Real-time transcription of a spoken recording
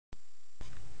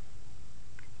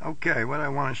Okay, what I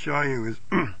want to show you is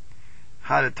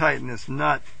how to tighten this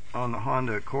nut on the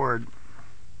Honda Accord.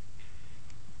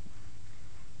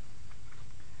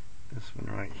 This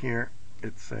one right here.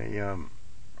 It's a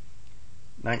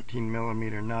 19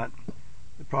 millimeter nut.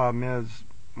 The problem is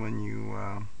when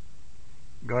you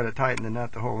go to tighten the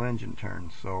nut, the whole engine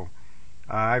turns. So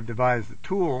I've devised a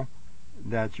tool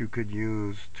that you could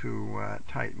use to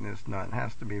tighten this nut. It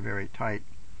has to be very tight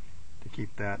to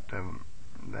keep that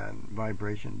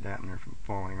vibration dampener from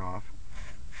falling off.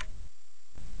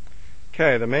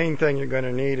 Okay, the main thing you're going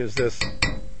to need is this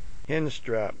hinge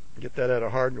strap. Get that at a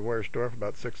hardware store for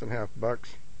about $6.50,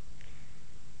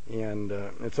 and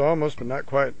it's almost but not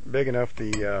quite big enough.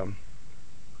 The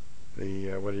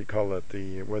what do you call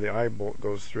it? Where the eye bolt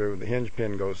goes through, the hinge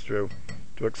pin goes through,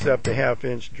 to accept a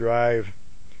 1/2-inch drive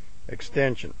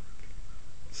extension.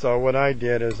 So what I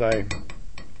did is I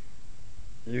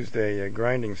used a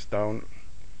grinding stone,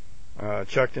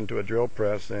 chucked into a drill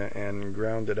press, and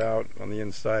ground it out on the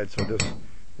inside so this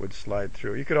would slide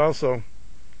through. You could also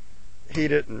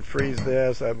heat it and freeze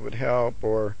this. That would help.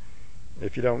 Or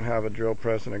if you don't have a drill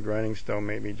press and a grinding stone,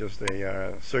 maybe just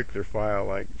a circular file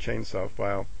like chainsaw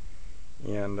file,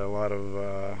 and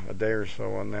a day or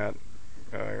so on that.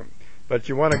 But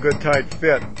you want a good tight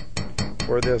fit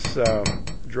for this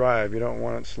drive. You don't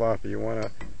want it sloppy. You want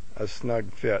a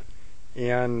snug fit.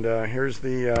 And here's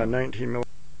the 19 millimeter.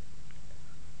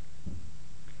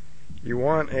 You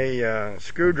want a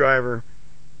screwdriver,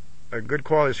 a good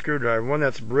quality screwdriver, one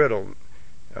that's brittle.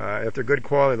 If they're good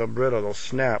quality, they'll brittle, they'll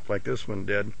snap like this one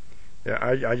did. Yeah,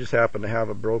 I just happen to have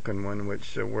a broken one,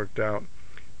 which worked out.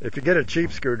 If you get a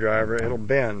cheap screwdriver, it'll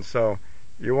bend. So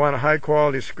you want a high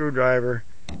quality screwdriver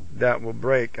that will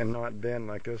break and not bend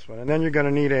like this one. And then you're going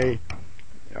to need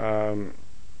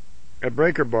a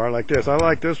breaker bar like this. I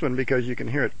like this one because you can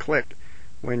hear it click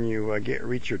when you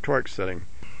reach your torque setting.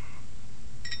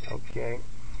 Okay,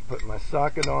 put my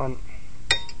socket on,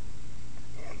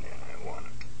 and then I want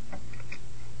to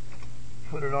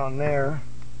put it on there.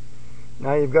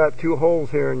 Now you've got two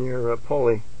holes here in your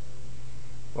pulley.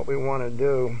 What we want to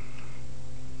do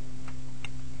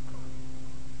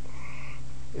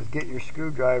is get your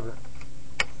screwdriver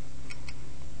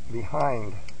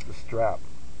behind the strap,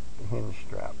 the hinge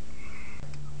strap.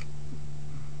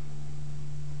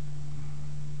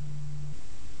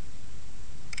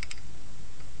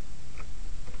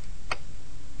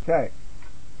 Okay,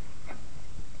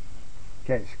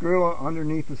 screw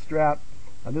underneath the strap.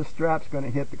 Now this strap's going to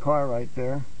hit the car right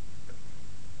there.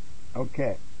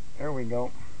 Okay, there we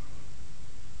go.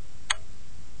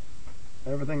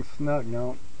 Everything's snug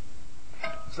now.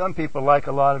 Some people like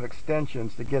a lot of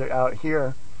extensions to get it out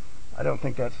here. I don't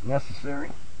think that's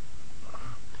necessary.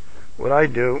 What I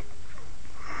do,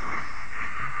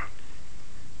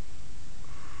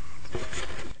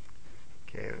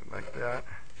 okay, like that.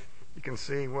 You can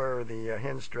see where the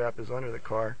hinge strap is under the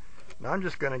car. Now I'm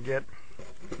just going to get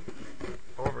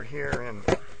over here and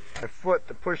my foot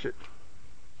to push it.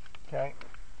 Okay,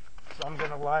 so I'm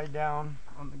going to lie down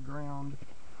on the ground.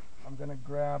 I'm going to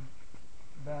grab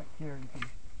back here. You can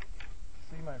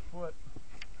see my foot.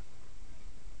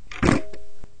 I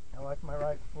like my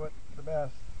right foot the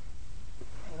best.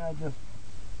 And I just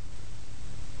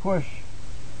push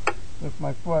with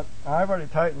my foot. Now, I've already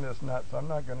tightened this nut, so I'm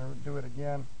not going to do it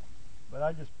again. But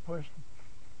I just pushed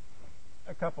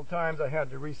a couple times. I had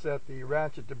to reset the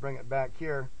ratchet to bring it back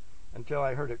here until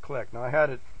I heard it click. Now I had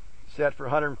it set for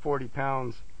 140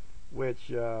 pounds, which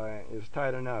is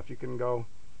tight enough. You can go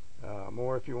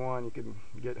more if you want. You can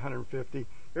get 150.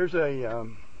 Here's a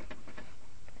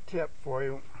tip for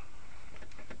you.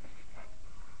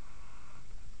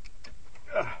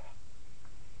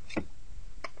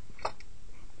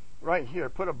 Right here,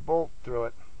 put a bolt through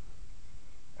it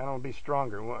and it'll be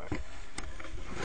stronger.